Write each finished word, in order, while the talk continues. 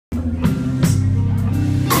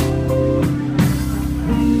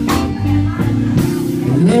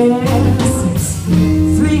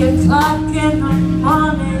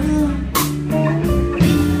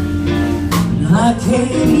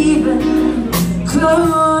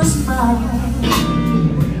close my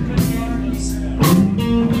eyes,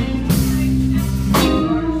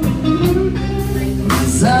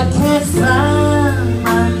 I can't find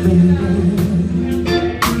my baby.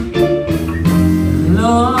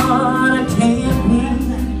 Lord, I can't be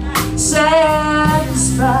satisfied.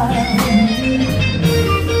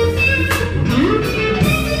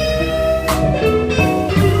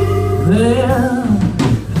 Well,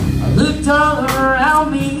 I looked all around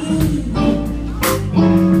me,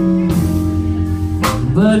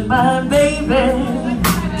 but my baby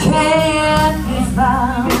can't be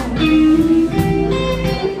found.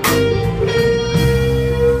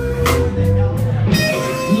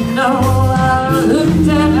 You know, I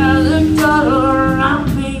looked all around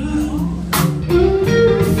me,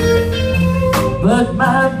 but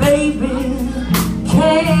my baby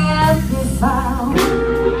can't be found.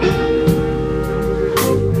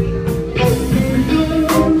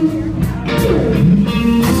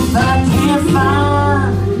 I can't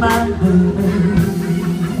find my baby.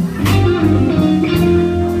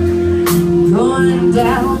 Going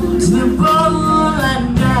down to the bowl and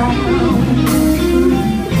down.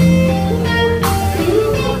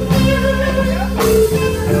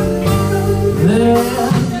 Well,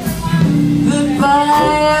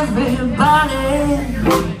 goodbye everybody.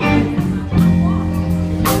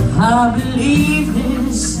 I believe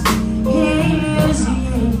this is the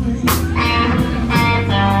end.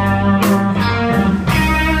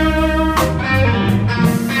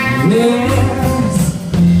 Yes,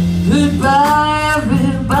 goodbye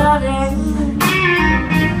everybody.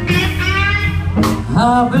 I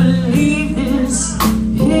believe this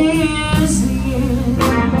is the end.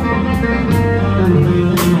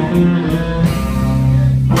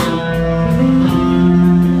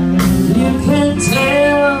 You can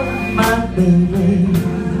tell my baby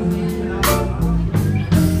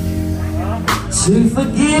to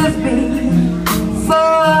forgive me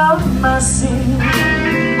for my sin.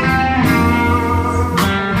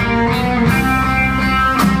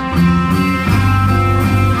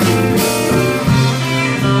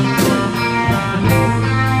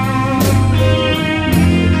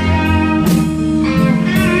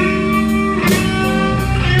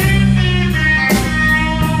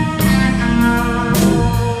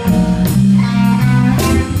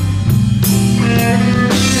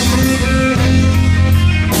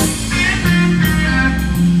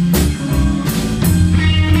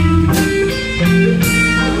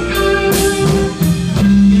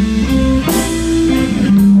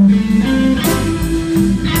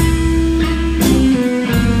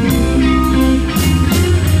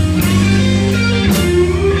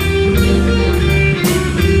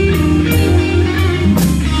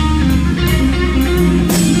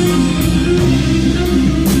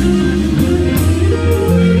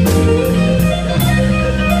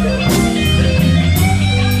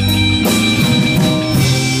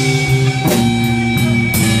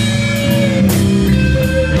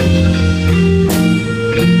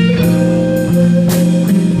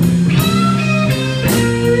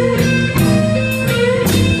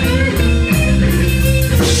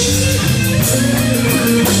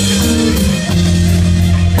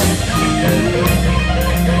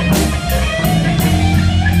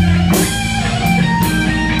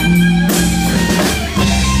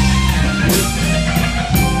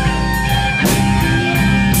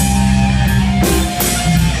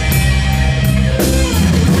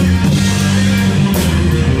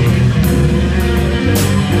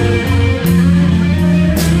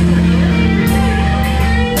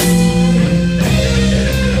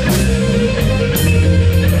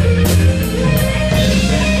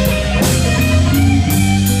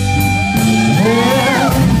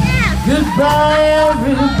 Goodbye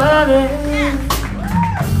everybody.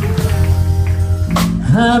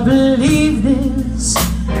 I believe this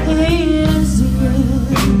is the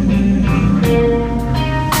end.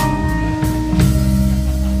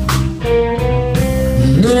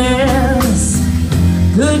 Yes,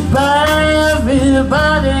 goodbye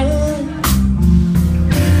everybody.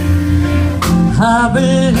 I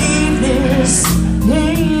believe this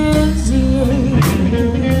is the end.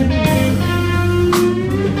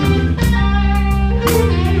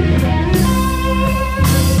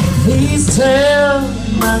 Please tell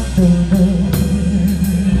my baby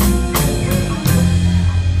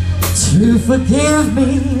to forgive me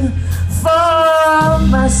for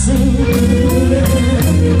my sin.